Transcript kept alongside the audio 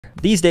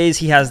These days,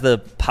 he has the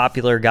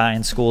popular guy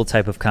in school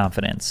type of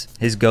confidence.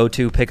 His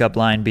go-to pickup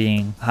line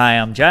being, "Hi,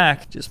 I'm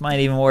Jack," just might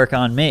even work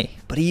on me.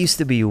 But he used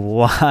to be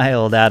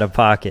wild out of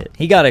pocket.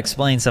 He gotta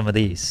explain some of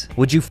these.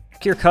 Would you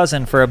f your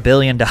cousin for $1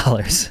 billion?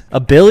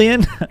 $1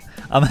 billion?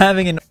 I'm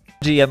having an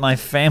orgy at my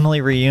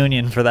family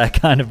reunion for that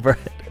kind of bread.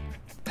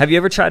 Have you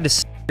ever tried to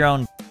s your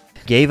own?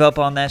 Gave up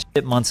on that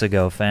shit months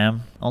ago,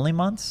 fam. Only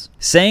months?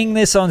 Saying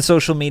this on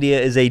social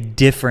media is a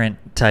different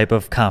type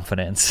of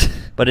confidence.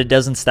 But it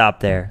doesn't stop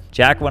there.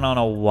 Jack went on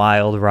a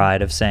wild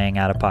ride of saying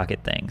out-of-pocket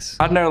things.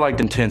 I've never liked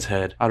intense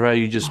head. I'd rather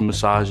you just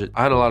massage it.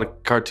 I had a lot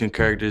of cartoon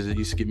characters that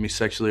used to get me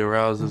sexually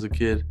aroused as a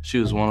kid. She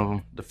was one of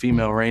them. The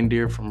female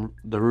reindeer from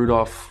the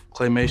Rudolph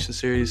claymation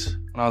series.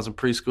 When I was in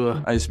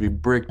preschool, I used to be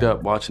bricked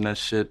up watching that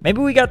shit. Maybe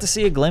we got to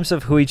see a glimpse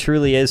of who he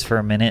truly is for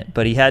a minute,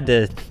 but he had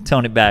to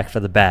tone it back for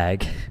the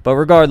bag. But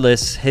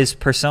regardless, his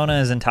persona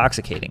is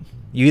intoxicating.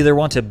 You either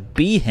want to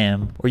be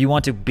him or you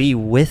want to be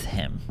with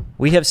him.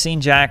 We have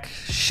seen Jack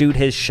shoot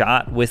his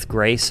shot with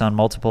grace on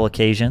multiple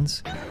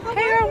occasions.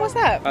 Hey girl, what's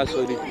up? Hi,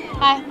 sweetie.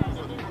 Hi.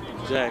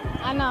 Jack.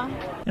 I know.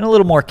 And a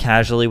little more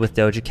casually with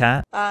Doja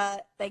Cat.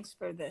 Thanks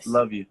for this.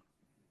 Love you.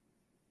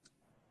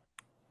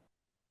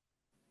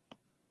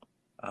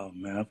 Oh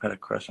man, I've had a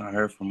crush on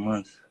her for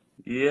months.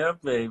 Yeah,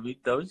 baby,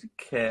 Doja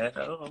Cat.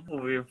 Oh, I'm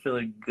over here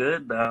feeling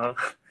good now.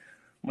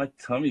 My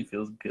tummy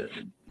feels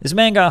good. This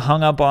man got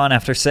hung up on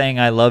after saying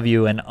 "I love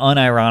you" and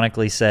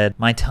unironically said,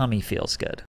 "My tummy feels good."